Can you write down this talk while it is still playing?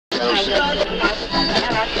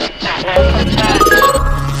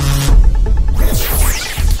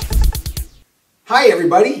Hi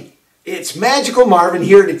everybody, it's Magical Marvin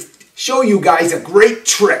here to show you guys a great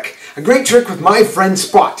trick with my friend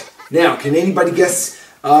Spot. Now, can anybody guess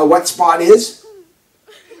what Spot is?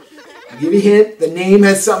 I'll give you a hint, the name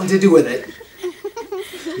has something to do with it.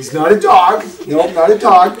 He's not a dog, no, not a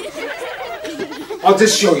dog. I'll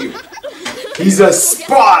just show you. He's a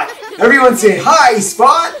Spot. Everyone say, hi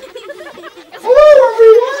Spot. Hello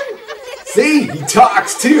everyone. See, he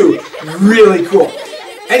talks too. Really cool.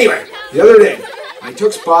 Anyway, the other day, I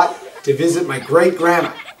took Spot to visit my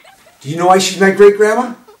great-grandma. Do you know why she's my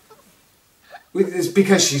great-grandma? It's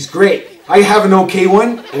because she's great. I have an okay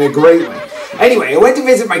one and a great one. Anyway, I went to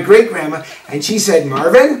visit my great-grandma and she said,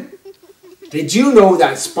 Marvin, did you know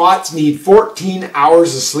that Spots need 14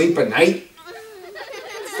 hours of sleep a night?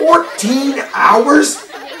 14 hours?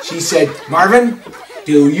 She said, Marvin,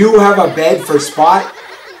 do you have a bed for Spot?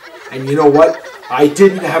 And you know what? I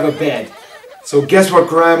didn't have a bed. So guess what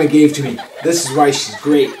Grandma gave to me? This is why she's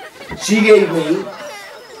great. She gave me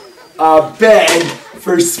a bed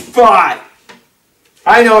for Spot.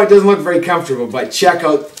 I know it doesn't look very comfortable, but check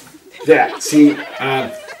out that. See,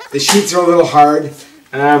 the sheets are a little hard.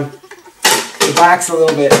 The back's a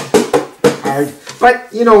little bit hard.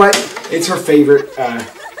 But you know what? It's her favorite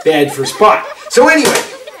bed for Spot. So anyway,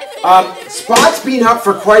 Spot's been up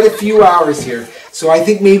for quite a few hours here. So I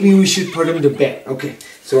think maybe we should put him to bed. Okay.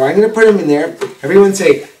 So I'm going to put him in there. Everyone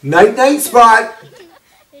say, night-night, Spot.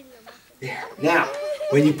 There. Now,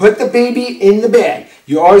 when you put the baby in the bed,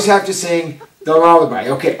 you always have to sing the lullaby.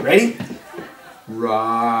 Okay, ready?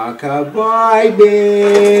 Rock-a-bye,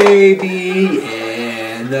 baby,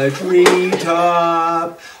 in the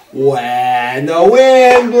treetop, when the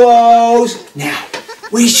wind blows. Now,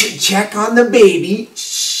 we should check on the baby.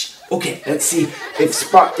 Shh. Okay, let's see if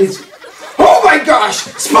Spot is... Oh my gosh!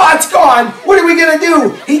 Spot's gone! What are we gonna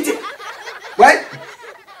do? What?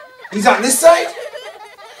 He's on this side?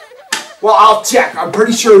 Well, I'll check. I'm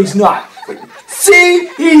pretty sure he's not. See?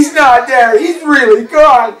 He's not there. He's really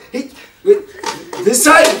gone. This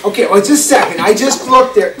side? Okay, well, just a second. I just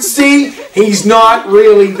looked there. See? He's not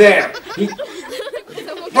really there.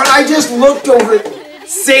 But I just looked over it.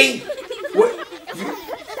 See? What?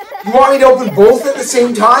 You want me to open both at the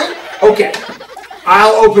same time? Okay.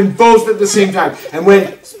 I'll open both at the same time. And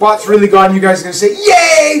when Spot's really gone, you guys are going to say,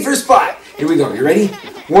 yay for Spot. Here we go. You ready?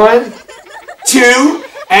 1, 2,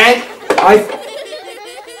 and I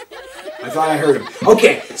thought I heard him.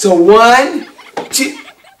 Okay, so 1, 2.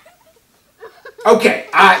 Okay,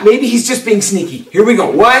 maybe he's just being sneaky. Here we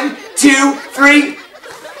go. 1, 2, 3.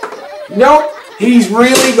 Nope, he's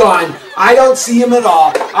really gone. I don't see him at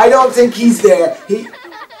all. I don't think he's there.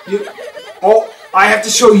 Oh, I have to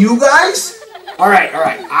show you guys? All right.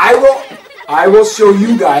 I will show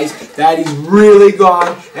you guys that he's really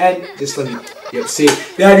gone. And just let me see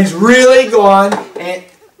that he's really gone. And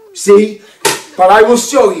see, but I will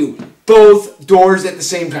show you both doors at the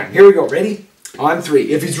same time. Here we go. Ready? On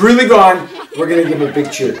 3. If he's really gone, we're gonna give him a big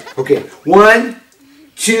cheer. Okay. 1,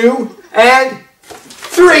 2, and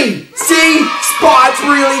 3. See, Spot's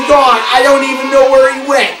really gone. I don't even know where he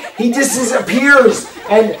went. He just disappears,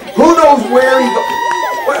 and who knows where he goes.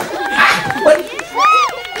 What?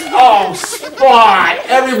 Oh, Spot!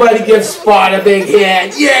 Everybody give Spot a big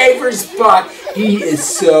hand. Yay for Spot! He is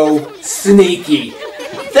so sneaky.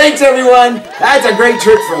 Thanks, everyone. That's a great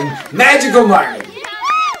trick from Magical Marvin.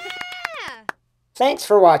 Thanks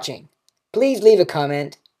for watching. Please leave a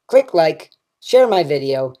comment, click like, share my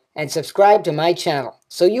video, and subscribe to my channel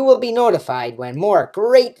so you will be notified when more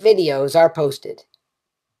great videos are posted.